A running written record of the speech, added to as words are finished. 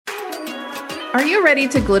Are you ready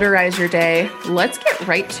to glitterize your day? Let's get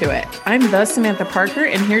right to it. I'm the Samantha Parker,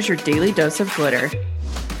 and here's your daily dose of glitter.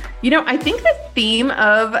 I think the theme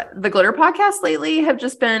of the Glitter podcast lately have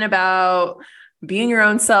just been about being your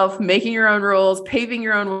own self, making your own rules, paving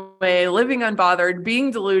your own way, living unbothered,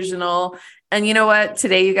 being delusional. And you know what?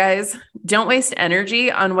 Today, you guys, don't waste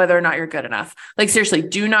energy on whether or not you're good enough. Like, seriously,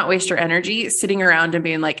 do not waste your energy sitting around and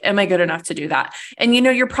being like, am I good enough to do that? And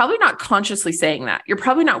you're probably not consciously saying that. You're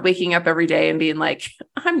probably not waking up every day and being like,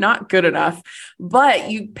 I'm not good enough.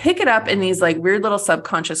 But you pick it up in these like weird little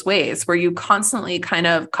subconscious ways where you constantly kind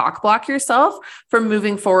of cock block yourself from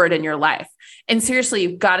moving forward in your life. And seriously,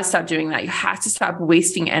 you've got to stop doing that. You have to stop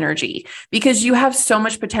wasting energy because you have so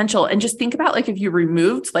much potential. And just think about like if you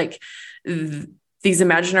removed like these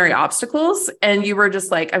imaginary obstacles and you were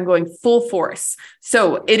just like, I'm going full force.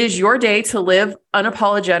 So it is your day to live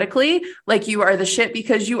unapologetically like you are the shit,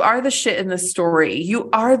 because you are the shit in the story. You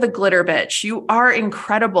are the glitter bitch. You are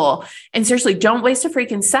incredible. And seriously, don't waste a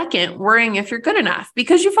freaking second worrying if you're good enough,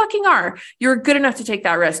 because you fucking are. You're good enough to take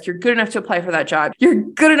that risk. You're good enough to apply for that job. You're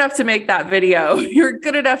good enough to make that video. You're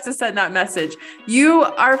good enough to send that message. You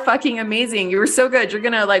are fucking amazing. You're so good. You're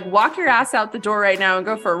going to like walk your ass out the door right now and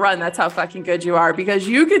go for a run. That's how fucking good you are, because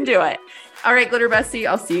you can do it. All right, Glitter Bestie,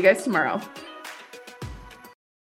 I'll see you guys tomorrow.